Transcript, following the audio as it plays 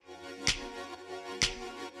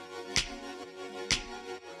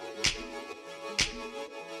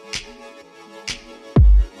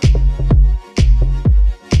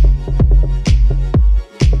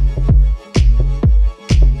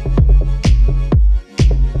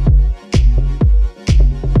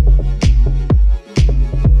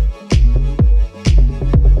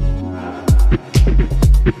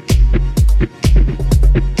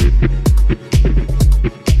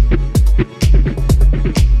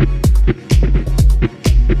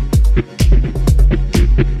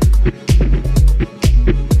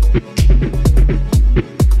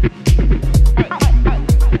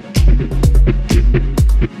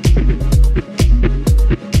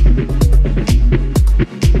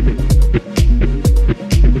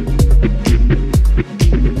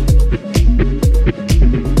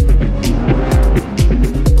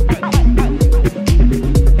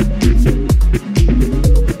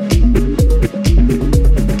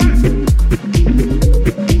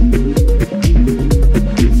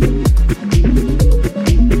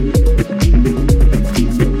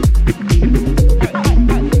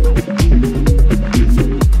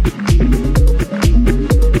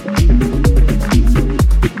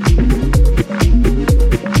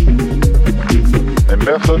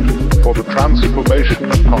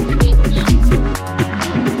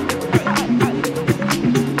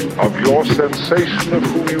sensation of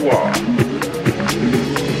who you are.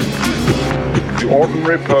 The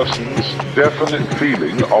ordinary person's definite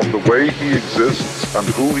feeling of the way he exists and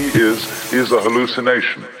who he is a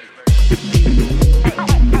hallucination.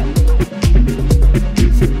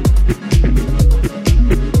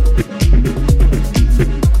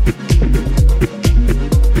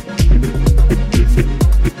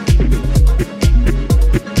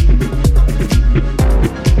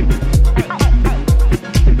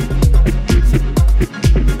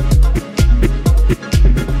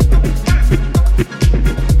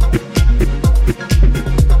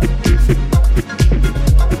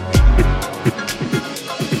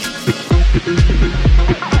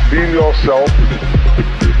 Yourself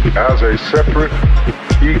as a separate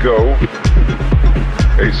ego,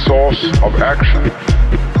 a source of action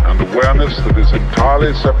and awareness that is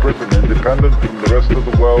entirely separate and independent from the rest of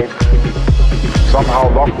the world,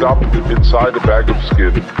 somehow locked up inside a bag of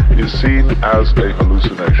skin, is seen as a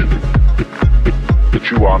hallucination. That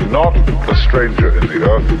you are not a stranger in the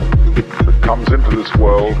earth that comes into this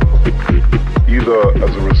world either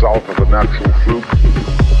as a result of a natural fluke.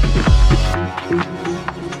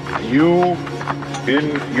 You,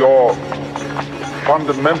 in your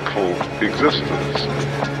fundamental existence,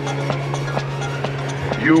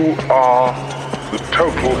 you are the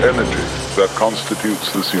total energy that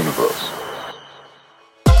constitutes this universe.